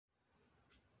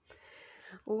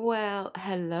Well,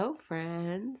 hello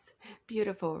friends.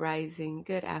 Beautiful rising,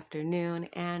 good afternoon,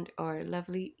 and or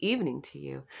lovely evening to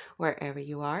you, wherever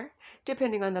you are,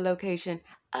 depending on the location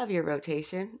of your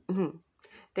rotation.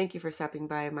 Thank you for stopping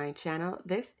by my channel.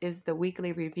 This is the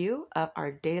weekly review of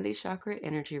our daily chakra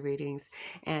energy readings,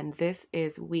 and this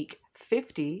is week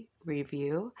 50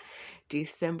 review,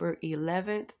 December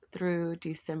 11th through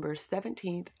December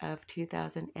 17th of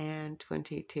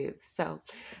 2022. So,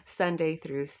 Sunday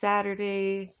through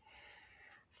Saturday,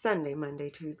 Sunday,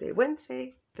 Monday, Tuesday,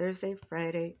 Wednesday, Thursday,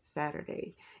 Friday,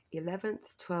 Saturday, 11th,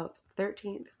 12th,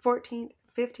 13th, 14th,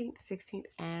 15th, 16th,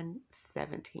 and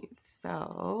 17th.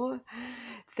 So,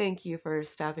 thank you for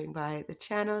stopping by the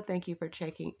channel. Thank you for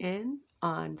checking in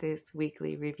on this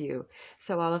weekly review.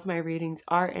 So, all of my readings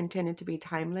are intended to be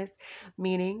timeless,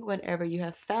 meaning whenever you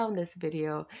have found this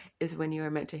video is when you are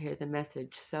meant to hear the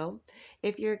message. So,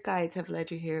 if your guides have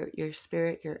led you here, your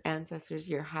spirit, your ancestors,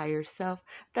 your higher self,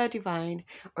 the divine,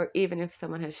 or even if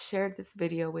someone has shared this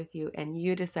video with you and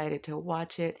you decided to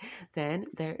watch it, then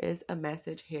there is a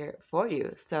message here for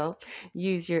you. So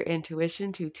use your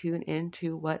intuition to tune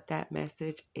into what that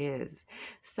message is.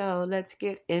 So let's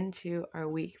get into our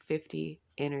week 50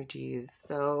 energies.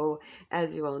 So as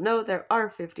you all know, there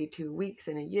are 52 weeks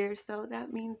in a year, so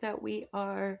that means that we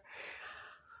are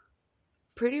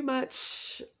pretty much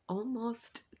almost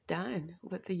done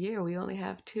with the year. We only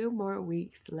have 2 more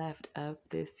weeks left of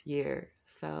this year.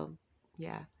 So,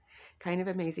 yeah, kind of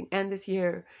amazing. And this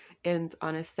year ends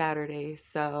on a Saturday,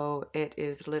 so it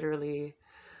is literally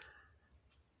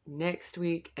next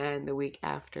week and the week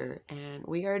after, and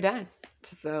we are done.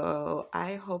 So,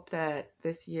 I hope that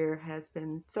this year has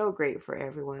been so great for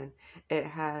everyone. It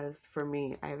has for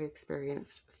me. I've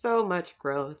experienced so much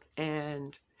growth,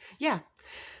 and yeah,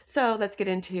 so let's get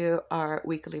into our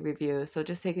weekly review. So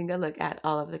just taking a look at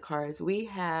all of the cards, we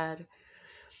had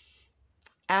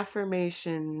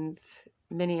affirmations,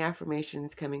 many affirmations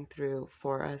coming through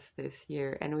for us this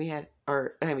year, and we had,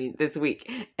 this week,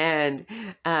 and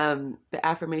the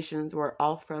affirmations were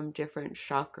all from different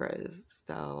chakras.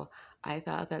 So I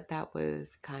thought that that was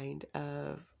kind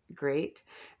of great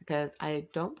because I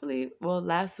don't believe, well,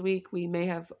 last week we may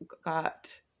have got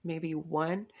maybe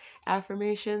one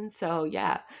affirmation. So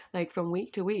yeah, like from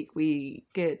week to week we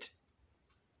get,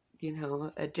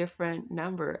 a different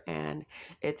number, and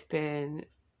it's been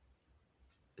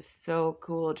so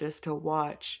cool just to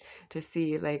watch to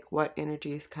see like what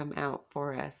energies come out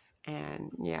for us.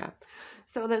 And yeah,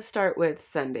 so let's start with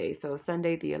Sunday. So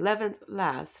Sunday the 11th,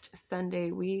 last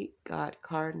Sunday, we got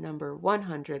card number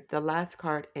 100, the last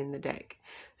card in the deck.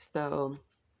 So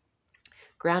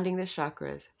grounding the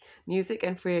chakras. Music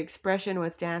and free expression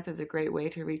with dance is a great way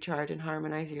to recharge and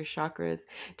harmonize your chakras.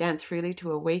 Dance freely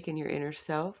to awaken your inner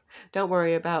self. Don't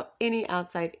worry about any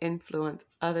outside influence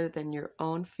other than your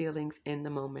own feelings in the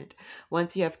moment. Once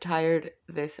you have tired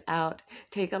this out,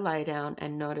 take a lie down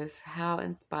and notice how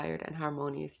inspired and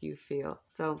harmonious you feel.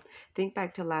 So think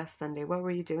back to last Sunday. What were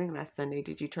you doing last Sunday?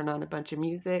 Did you turn on a bunch of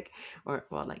music? Or,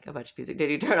 well, like a bunch of music. Did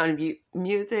you turn on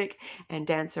music and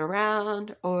dance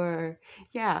around? Or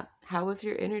yeah, how was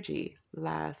your energy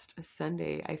last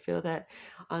Sunday? I feel that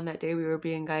on that day we were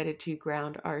being guided to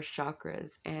ground our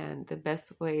chakras, and the best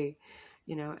way,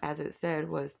 as it said,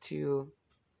 was to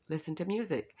listen to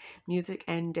music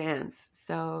and dance.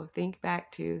 So think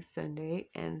back to Sunday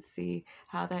and see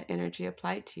how that energy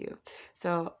applied to you.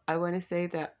 So I want to say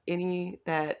that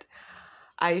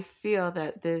I feel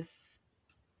that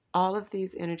all of these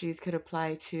energies could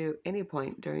apply to any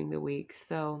point during the week.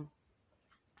 So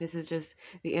this is just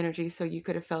the energy, so you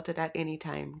could have felt it at any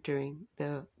time during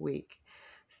the week.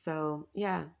 So,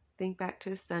 yeah, think back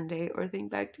to Sunday or think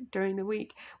back to during the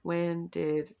week. When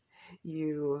did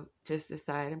you just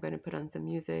decide, I'm going to put on some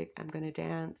music, I'm going to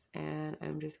dance, and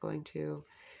I'm just going to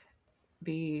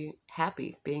be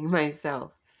happy being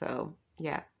myself? So,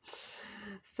 yeah.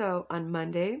 So, on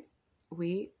Monday,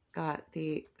 we got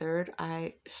the third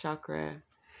eye chakra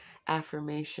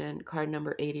affirmation, card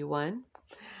number 81.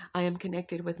 I am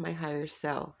connected with my higher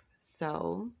self.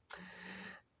 So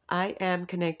I am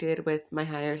connected with my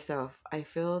higher self. I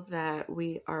feel that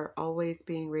we are always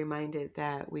being reminded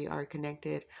that we are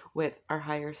connected with our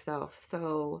higher self.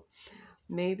 So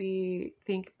maybe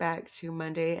think back to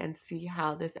Monday and see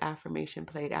how this affirmation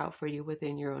played out for you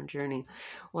within your own journey.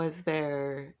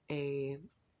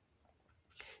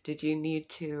 Did you need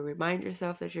to remind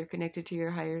yourself that you're connected to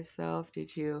your higher self? Did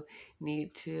you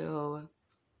need to,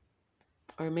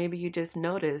 or maybe you just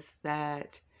noticed that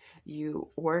you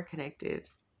were connected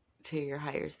to your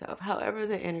higher self? However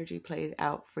the energy plays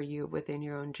out for you within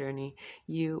your own journey,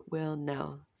 you will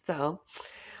know. So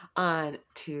on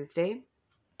Tuesday,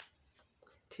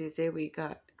 Tuesday, we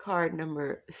got card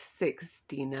number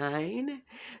 69,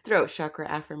 Throat Chakra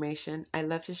Affirmation. I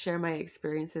love to share my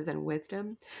experiences and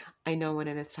wisdom. I know when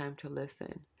it is time to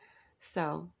listen.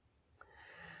 So,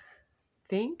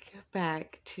 think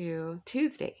back to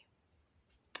Tuesday.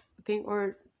 Think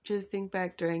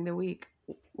back during the week.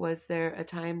 Was there a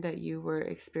time that you were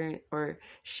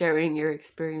sharing your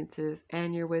experiences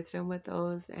and your wisdom with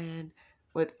those and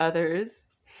with others?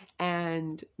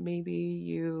 And maybe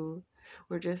you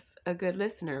were just a good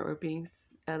listener or being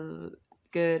a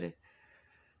good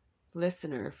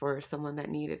listener for someone that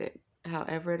needed it.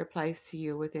 However it applies to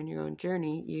you within your own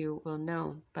journey, you will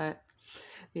know. But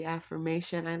the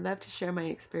affirmation, I love to share my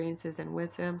experiences and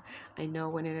wisdom. I know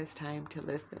when it is time to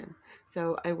listen.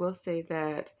 So I will say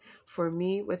that for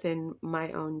me, within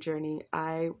my own journey,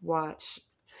 I watch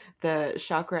the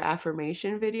chakra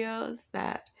affirmation videos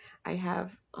that I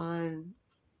have on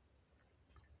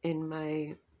in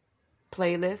my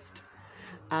playlist,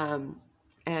 um,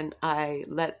 and I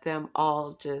let them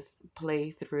all just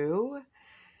play through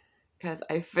because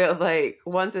I feel like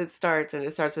once it starts and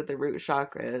it starts with the root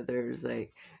chakra, there's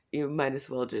like you might as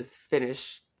well just finish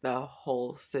the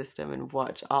whole system and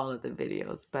watch all of the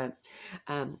videos. But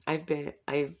I've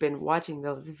been watching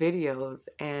those videos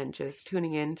and just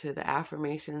tuning into the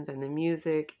affirmations and the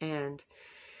music and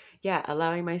yeah,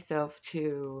 allowing myself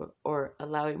to, or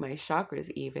allowing my chakras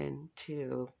even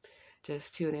to just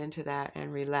tune into that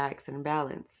and relax and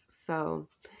balance. So,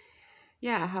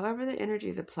 yeah, however the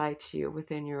energies apply to you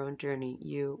within your own journey,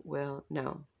 you will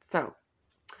know. So,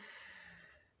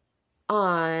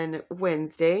 on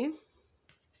Wednesday,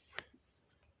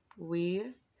 we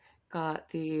got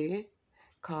the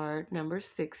card number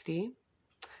 60,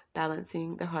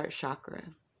 balancing the heart chakra.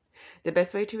 The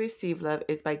best way to receive love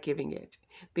is by giving it.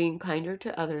 Being kinder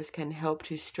to others can help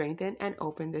to strengthen and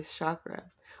open this chakra.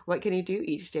 What can you do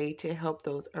each day to help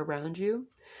those around you?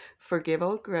 Forgive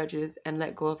old grudges and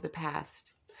let go of the past.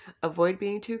 Avoid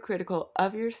being too critical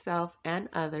of yourself and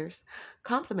others.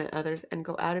 Compliment others and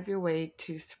go out of your way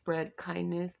to spread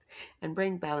kindness and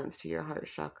bring balance to your heart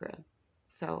chakra.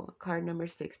 So, card number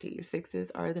 60. Sixes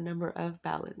are the number of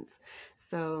balance.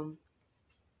 So,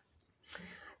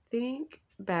 think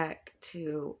back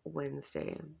to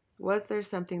Wednesday. Was there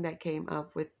something that came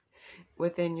up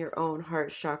within your own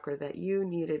heart chakra that you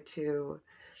needed to,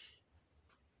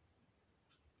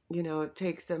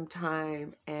 take some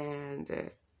time and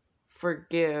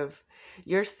forgive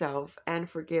yourself and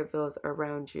forgive those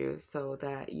around you so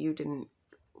that you didn't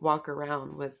walk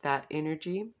around with that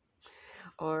energy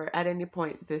or at any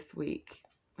point this week?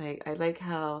 Like I like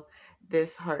how this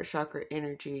heart chakra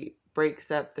energy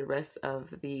breaks up the rest of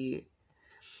the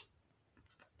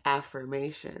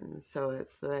affirmations. So it's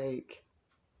like,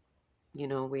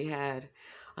 we had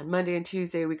on Monday and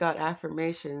Tuesday we got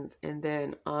affirmations, and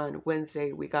then on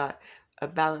Wednesday we got a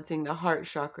balancing the heart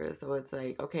chakra. So it's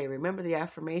like, okay, remember the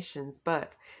affirmations,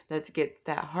 but let's get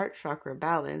that heart chakra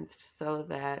balanced so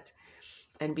that,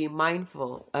 and be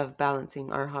mindful of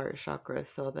balancing our heart chakra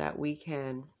so that we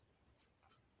can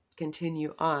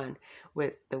continue on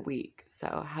with the week.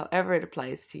 So however it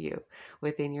applies to you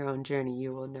within your own journey,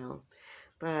 you will know.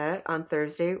 But on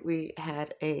Thursday, we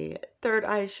had a third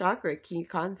eye chakra key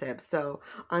concept. So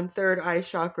on third eye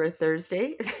chakra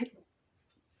Thursday,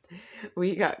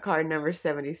 we got card number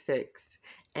 76.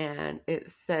 And it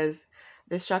says,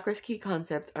 this chakra's key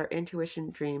concepts are intuition,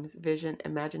 dreams, vision,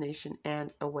 imagination, and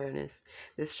awareness.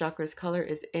 This chakra's color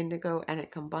is indigo and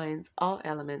it combines all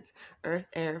elements, earth,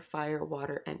 air, fire,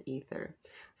 water, and ether.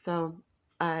 So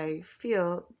I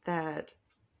feel that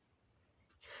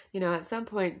at some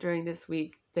point during this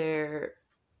week,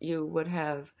 you would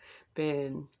have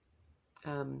been,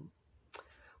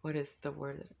 what is the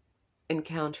word?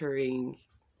 Encountering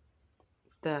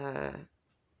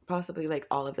possibly like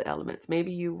all of the elements.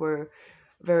 Maybe you were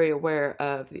very aware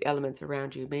of the elements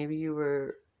around you. Maybe you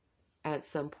were at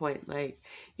some point like,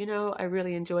 I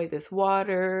really enjoy this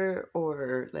water,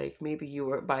 or like maybe you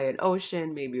were by an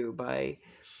ocean, maybe you were by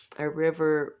a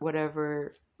river,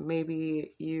 whatever.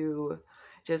 Maybe you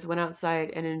just went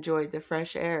outside and enjoyed the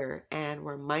fresh air and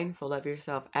were mindful of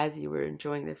yourself as you were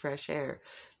enjoying the fresh air.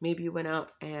 Maybe you went out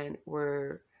and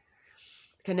were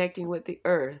connecting with the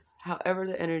earth. However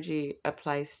the energy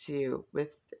applies to you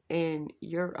within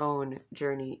your own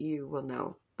journey, you will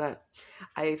know. But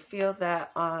I feel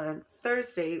that on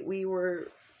Thursday we were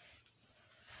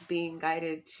being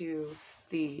guided to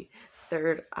the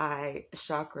third eye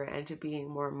chakra and to being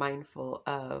more mindful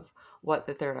of what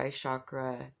the third eye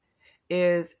chakra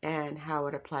is and how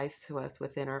it applies to us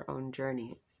within our own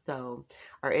journey. So,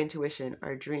 our intuition,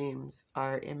 our dreams,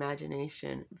 our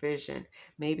imagination, vision.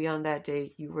 Maybe on that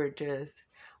day you were just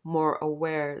more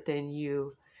aware than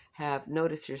you have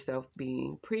noticed yourself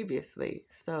being previously.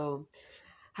 So,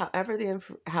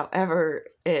 however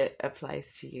it applies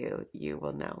to you, you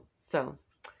will know.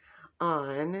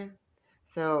 On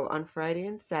on Friday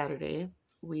and Saturday,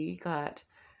 we got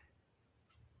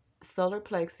solar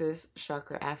plexus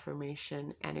chakra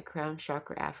affirmation and a crown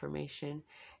chakra affirmation,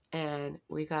 and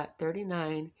we got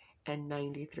 39 and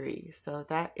 93. So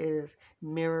that is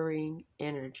mirroring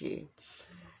energy.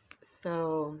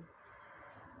 So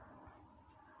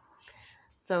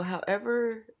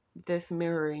however this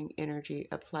mirroring energy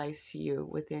applies to you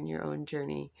within your own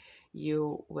journey,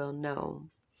 you will know.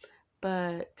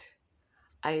 But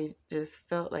I just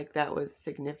felt like that was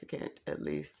significant, at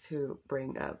least to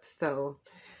bring up. So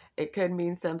it could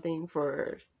mean something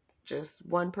for just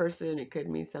one person. It could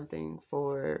mean something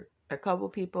for a couple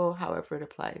people, however it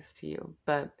applies to you.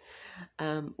 But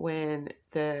when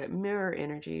the mirror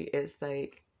energy is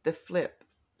like the flip,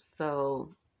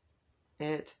 so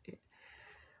it,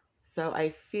 so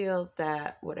I feel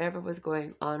that whatever was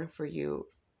going on for you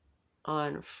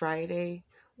on Friday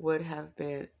would have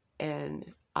been an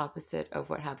opposite of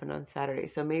what happened on Saturday.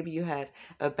 So maybe you had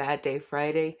a bad day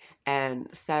Friday and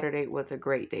Saturday was a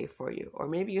great day for you. Or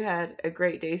maybe you had a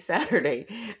great day Saturday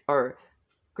or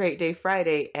great day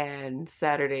Friday and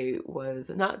Saturday was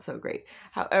not so great.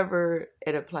 However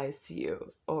it applies to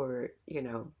you, or,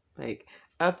 like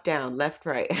up, down, left,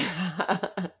 right.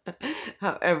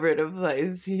 However it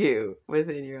applies to you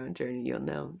within your own journey, you'll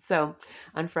know. So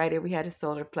on Friday, we had a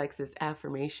solar plexus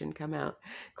affirmation come out.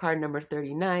 Card number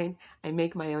 39, I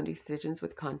make my own decisions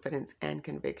with confidence and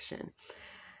conviction.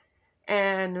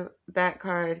 And that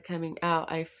card coming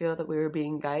out, I feel that we were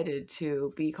being guided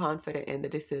to be confident in the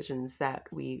decisions that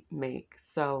we make.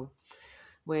 So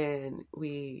when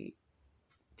we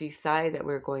decide that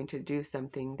we're going to do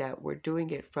something, that we're doing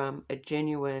it from a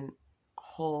genuine,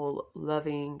 whole,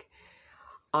 loving,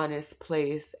 honest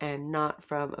place and not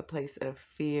from a place of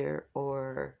fear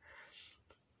or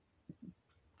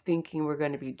thinking we're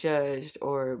going to be judged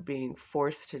or being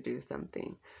forced to do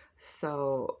something.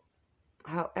 So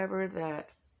however that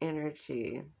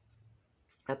energy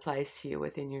applies to you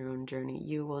within your own journey,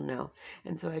 you will know.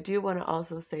 And so I do want to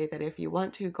also say that if you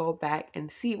want to go back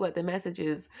and see what the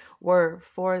messages were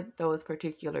for those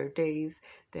particular days,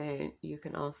 then you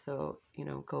can also,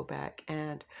 go back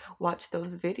and watch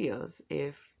those videos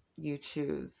if you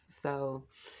choose. So,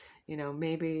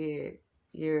 maybe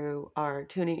you are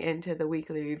tuning into the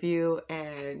weekly review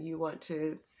and you want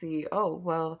to see, oh,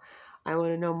 well, I want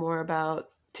to know more about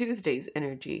Tuesday's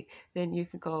energy. Then you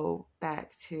can go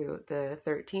back to the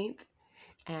 13th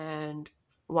and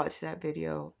watch that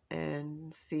video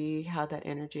and see how that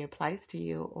energy applies to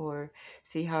you or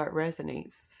see how it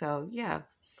resonates. So, yeah.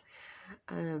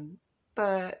 Um,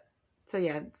 but, so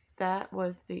yeah, that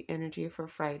was the energy for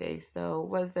Friday. So,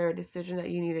 was there a decision that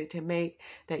you needed to make,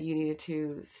 that you needed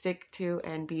to stick to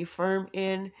and be firm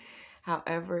in?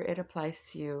 However it applies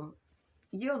to you,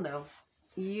 you'll know.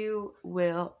 You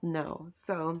will know.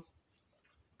 So,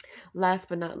 last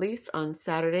but not least, on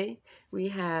Saturday, we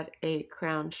had a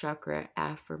crown chakra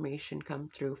affirmation come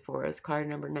through for us. Card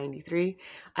number 93.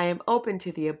 I am open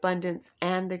to the abundance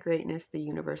and the greatness the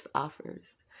universe offers.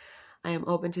 I am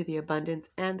open to the abundance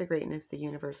and the greatness the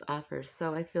universe offers.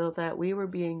 So I feel that we were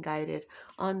being guided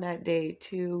on that day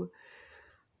to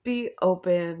be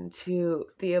open to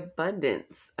the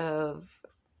abundance of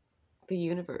the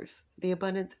universe, the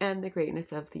abundance and the greatness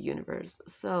of the universe.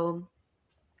 So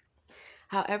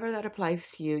however that applies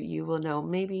to you, you will know.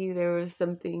 Maybe there was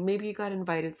something, maybe you got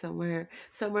invited somewhere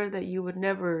that you would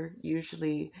never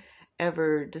usually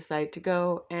ever decide to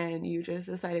go, and you just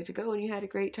decided to go and you had a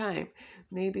great time.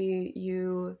 Maybe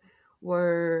you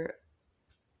were,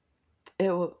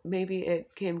 maybe it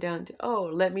came down to,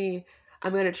 oh,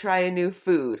 I'm going to try a new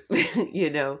food.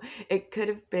 It could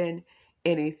have been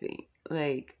anything,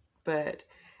 but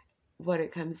what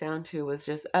it comes down to was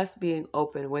just us being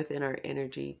open within our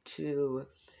energy to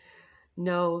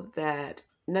know that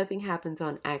nothing happens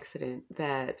on accident,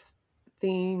 that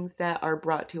things that are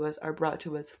brought to us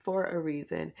for a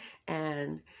reason,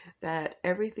 and that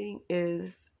everything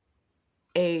is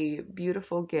a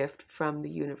beautiful gift from the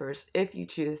universe if you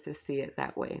choose to see it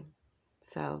that way.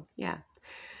 So, yeah.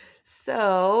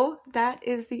 So, that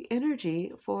is the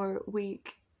energy for week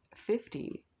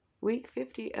 50. Week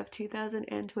 50 of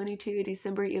 2022,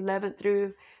 December 11th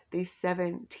through the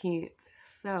 17th.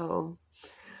 So,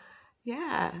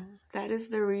 yeah, that is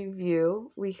the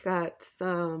review. We got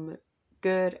some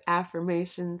good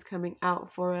affirmations coming out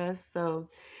for us. So,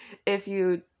 if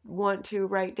you want to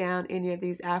write down any of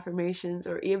these affirmations,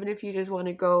 or even if you just want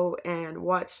to go and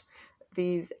watch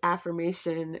these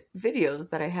affirmation videos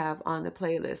that I have on the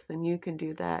playlist, then you can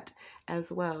do that as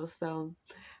well. So,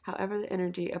 however the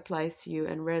energy applies to you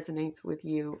and resonates with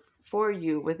you, for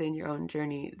you within your own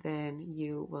journey, then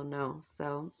you will know.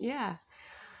 So, yeah.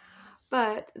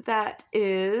 But that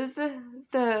is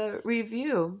the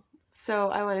review. So,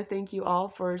 I want to thank you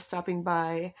all for stopping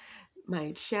by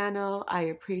my channel. I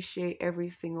appreciate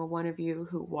every single one of you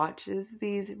who watches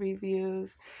these reviews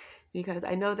because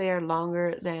I know they are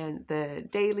longer than the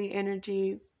daily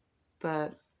energy,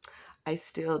 but I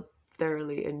still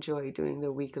thoroughly enjoy doing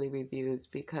the weekly reviews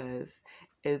because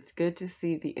it's good to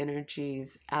see the energies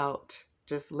out,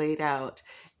 just laid out,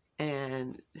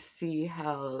 and see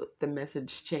how the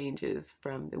message changes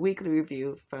from the weekly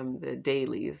review from the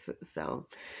dailies. So,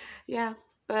 yeah,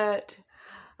 but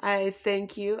I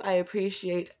thank you. I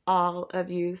appreciate all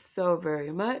of you so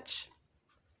very much.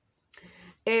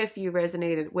 If you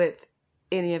resonated with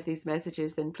any of these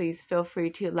messages, then please feel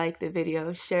free to like the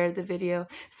video, share the video,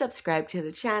 subscribe to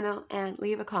the channel, and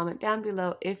leave a comment down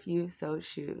below if you so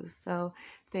choose. So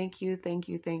thank you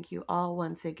all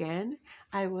once again.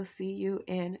 I will see you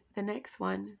in the next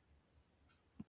one.